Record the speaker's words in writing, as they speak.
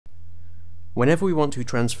Whenever we want to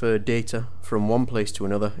transfer data from one place to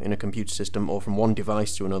another in a computer system or from one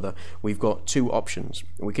device to another, we've got two options.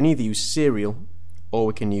 We can either use serial or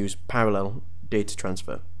we can use parallel data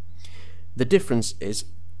transfer. The difference is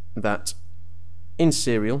that in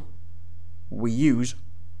serial we use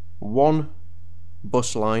one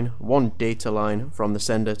bus line, one data line from the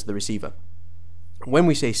sender to the receiver. When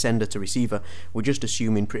we say sender to receiver, we're just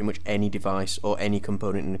assuming pretty much any device or any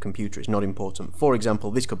component in a computer. It's not important. For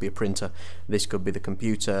example, this could be a printer, this could be the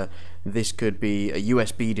computer, this could be a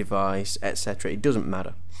USB device, etc. It doesn't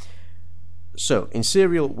matter. So in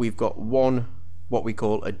serial, we've got one, what we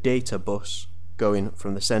call a data bus, going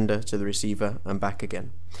from the sender to the receiver and back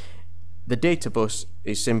again. The data bus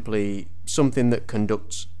is simply something that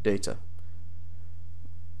conducts data.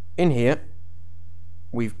 In here,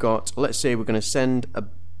 we've got, let's say we're going to send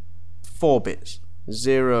 4 bits,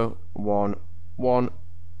 0, 1, 1,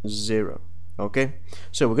 0. Okay,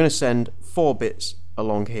 so we're going to send 4 bits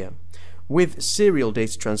along here. With serial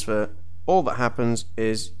data transfer, all that happens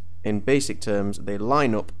is, in basic terms, they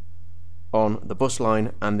line up on the bus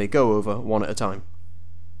line and they go over one at a time.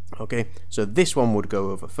 Okay, so this one would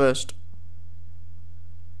go over first,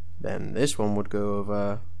 then this one would go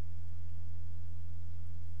over,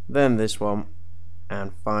 then this one,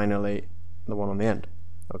 and finally the one on the end.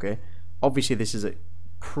 Okay, obviously this is a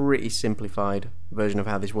pretty simplified version of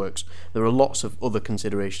how this works. There are lots of other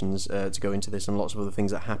considerations to go into this and lots of other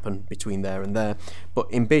things that happen between there and there, but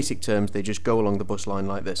in basic terms they just go along the bus line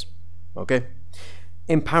like this. Okay,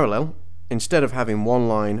 in parallel, instead of having one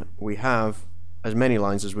line, we have as many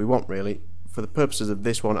lines as we want really. For the purposes of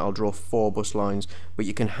this one, I'll draw 4 bus lines, but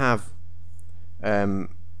you can have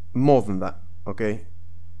more than that. Okay,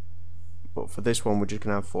 but for this one we're just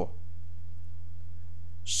going to have 4.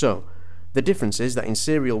 So the difference is that in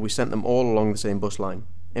serial we sent them all along the same bus line.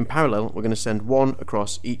 In parallel we're going to send 1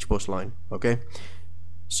 across each bus line. Okay,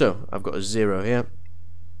 so I've got a 0 here,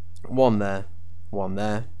 1 there, 1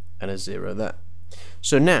 there, and a 0 there.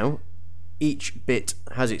 So now each bit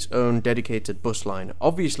has its own dedicated bus line.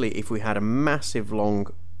 Obviously if we had a massive long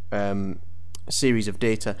series of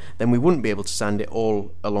data, then we wouldn't be able to send it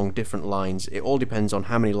all along different lines. It all depends on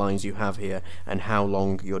how many lines you have here and how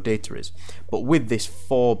long your data is. But with this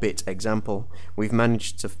 4-bit example, we've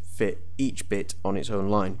managed to fit each bit on its own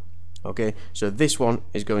line. Okay, so this one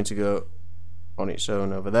is going to go on its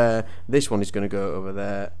own over there, this one is going to go over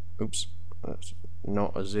there. Oops, that's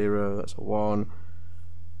not a 0, that's a 1.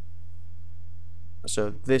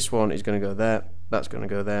 So this one is going to go there, that's going to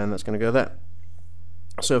go there, and that's going to go there.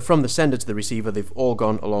 So from the sender to the receiver, they've all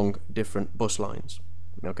gone along different bus lines.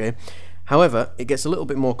 Okay. However, it gets a little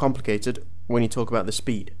bit more complicated when you talk about the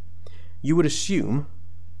speed. You would assume,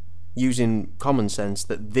 using common sense,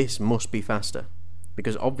 that this must be faster,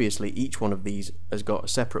 because obviously each one of these has got a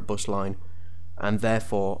separate bus line, and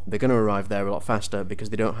therefore they're going to arrive there a lot faster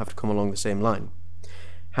because they don't have to come along the same line.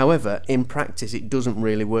 However, in practice, it doesn't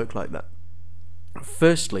really work like that.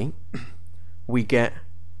 Firstly, we get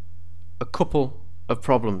a couple of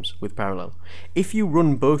problems with parallel. If you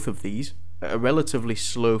run both of these at a relatively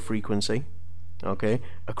slow frequency, okay,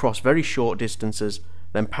 across very short distances,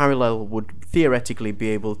 then parallel would theoretically be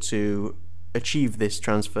able to achieve this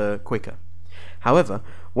transfer quicker. However,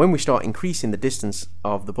 when we start increasing the distance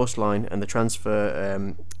of the bus line and the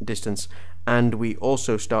transfer distance, and we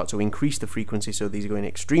also start to increase the frequency, so these are going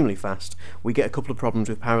extremely fast, we get a couple of problems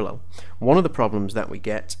with parallel. One of the problems that we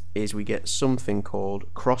get is we get something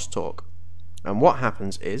called crosstalk. And what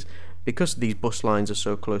happens is, because these bus lines are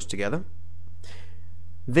so close together,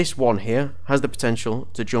 this one here has the potential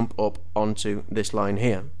to jump up onto this line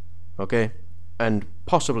here, okay? And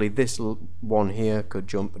possibly this one here could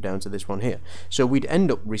jump down to this one here. So we'd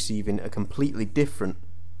end up receiving a completely different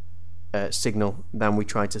signal than we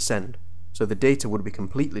tried to send. So the data would be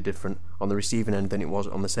completely different on the receiving end than it was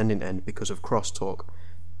on the sending end because of crosstalk.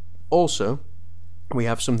 Also, we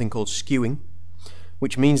have something called skewing,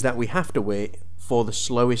 which means that we have to wait for the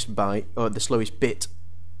slowest byte or the slowest bit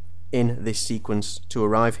in this sequence to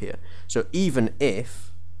arrive here. So even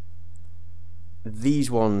if these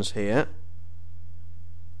ones here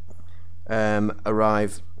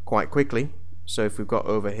arrive quite quickly, so if we've got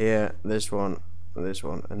over here this one,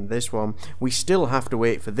 and this one, we still have to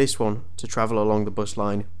wait for this one to travel along the bus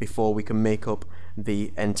line before we can make up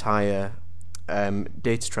the entire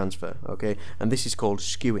data transfer, okay? And this is called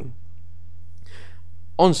skewing.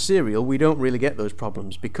 On serial, we don't really get those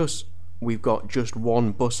problems because we've got just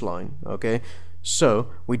one bus line, okay?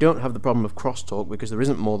 So we don't have the problem of crosstalk because there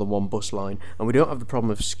isn't more than one bus line, and we don't have the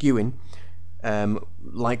problem of skewing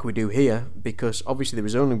like we do here because obviously there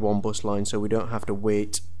is only one bus line, so we don't have to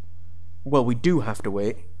wait. Well, we do have to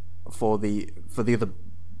wait for the other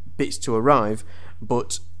bits to arrive,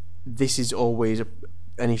 but this is always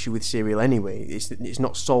an issue with serial anyway. It's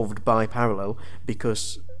not solved by parallel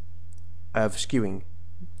because of skewing.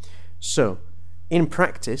 So in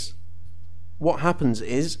practice, what happens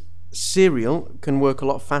is serial can work a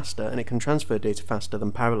lot faster and it can transfer data faster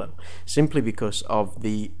than parallel, simply because of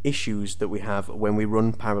the issues that we have when we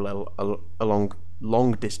run parallel along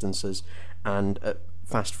long distances and at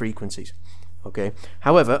fast frequencies. Okay.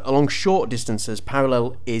 However, along short distances,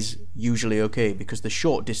 parallel is usually okay because the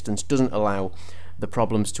short distance doesn't allow the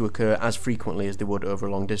problems to occur as frequently as they would over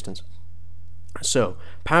a long distance. So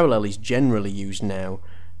parallel is generally used now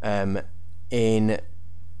in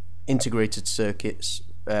integrated circuits,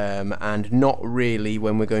 and not really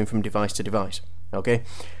when we're going from device to device. Okay,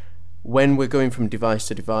 when we're going from device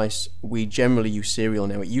to device, we generally use serial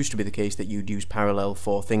now. It used to be the case that you'd use parallel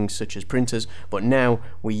for things such as printers, but now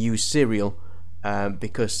we use serial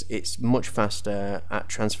because it's much faster at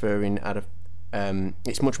transferring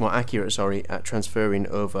it's much more accurate, sorry, at transferring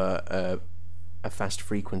over a fast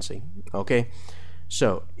frequency. Okay,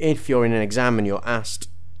 so if you're in an exam and you're asked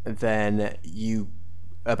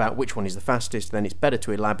about which one is the fastest, then it's better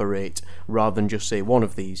to elaborate rather than just say one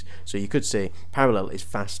of these. So you could say parallel is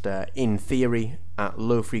faster in theory at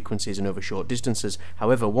low frequencies and over short distances.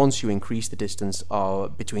 However, once you increase the distance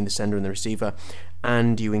between the sender and the receiver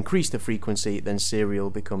and you increase the frequency, then serial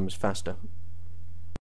becomes faster.